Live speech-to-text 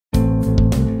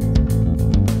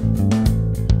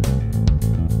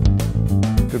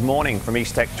morning from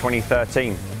EASTEC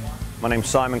 2013. My name's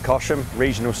Simon Cosham,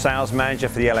 Regional Sales Manager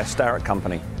for the LS Starrett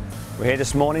Company. We're here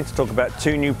this morning to talk about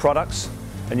two new products,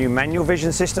 a new manual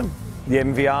vision system, the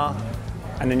MVR,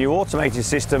 and a new automated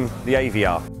system, the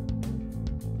AVR.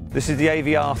 This is the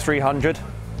AVR 300.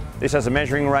 This has a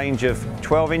measuring range of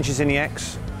 12 inches in the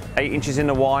X, 8 inches in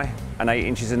the Y, and 8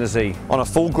 inches in the Z. On a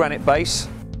full granite base,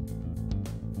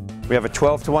 we have a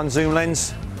 12:1 zoom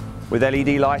lens with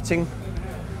LED lighting.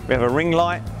 We have a ring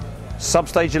light,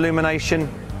 substage illumination,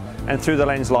 and through the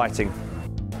lens lighting.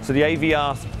 So the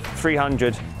AVR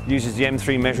 300 uses the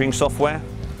M3 measuring software.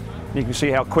 You can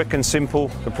see how quick and simple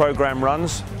the program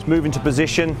runs. It's moving to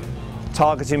position,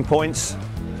 targeting points,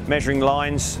 measuring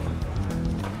lines,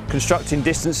 constructing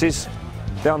distances.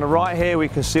 Down the right here we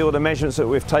can see all the measurements that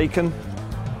we've taken.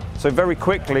 So very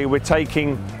quickly we're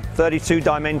taking 32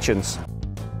 dimensions.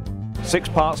 6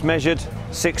 parts measured,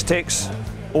 6 ticks,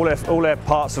 all their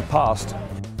parts have passed.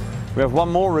 We have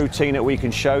one more routine that we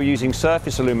can show using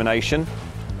surface illumination.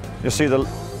 You'll see the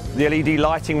LED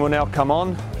lighting will now come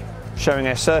on, showing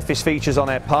our surface features on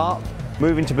our part,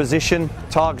 moving to position,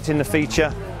 targeting the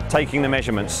feature, taking the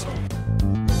measurements.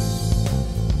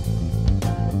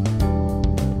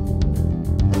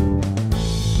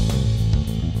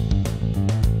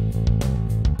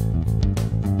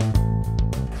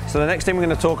 So the next thing we're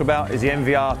going to talk about is the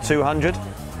MVR 200,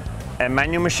 a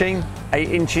manual machine, 8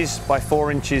 inches by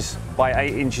 4 inches by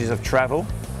 8 inches of travel.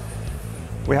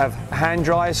 We have hand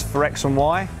drives for X and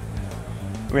Y.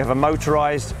 We have a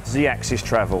motorized Z-axis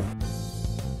travel.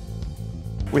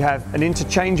 We have an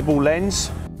interchangeable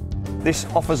lens. This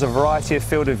offers a variety of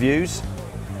field of views.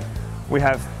 We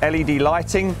have LED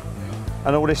lighting,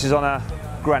 and all this is on a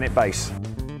granite base.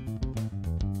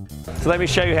 So let me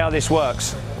show you how this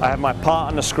works. I have my part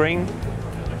on the screen.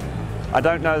 I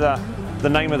don't know the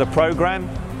name of the program,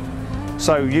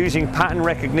 so using pattern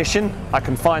recognition, I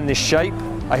can find this shape.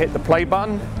 I hit the play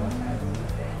button.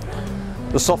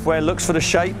 The software looks for the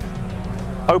shape,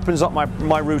 opens up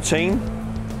my routine.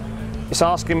 It's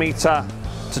asking me to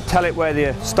tell it where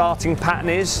the starting pattern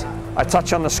is. I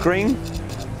touch on the screen,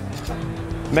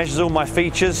 measures all my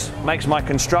features, makes my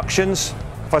constructions.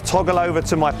 If I toggle over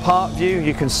to my part view,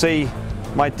 you can see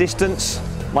my distance,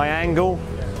 my angle,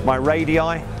 my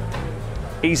radii,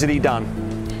 easily done.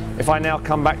 If I now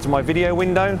come back to my video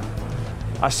window,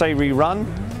 I say rerun,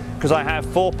 because I have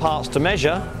 4 parts to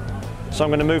measure. So I'm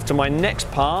going to move to my next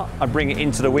part, I bring it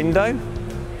into the window,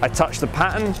 I touch the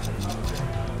pattern,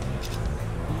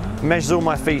 measures all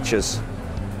my features.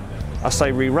 I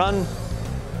say rerun,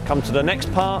 come to the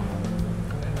next part,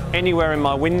 anywhere in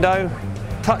my window,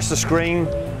 touch the screen,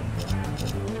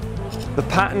 the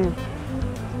pattern,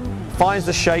 finds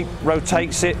the shape,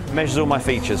 rotates it, measures all my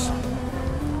features.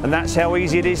 And that's how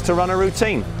easy it is to run a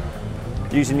routine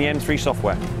using the M3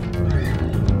 software.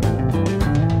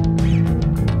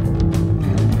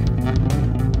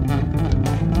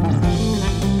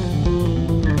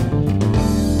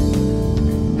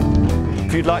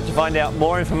 If you'd like to find out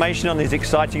more information on these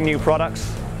exciting new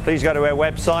products, please go to our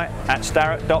website at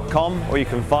starrett.com, or you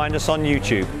can find us on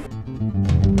YouTube.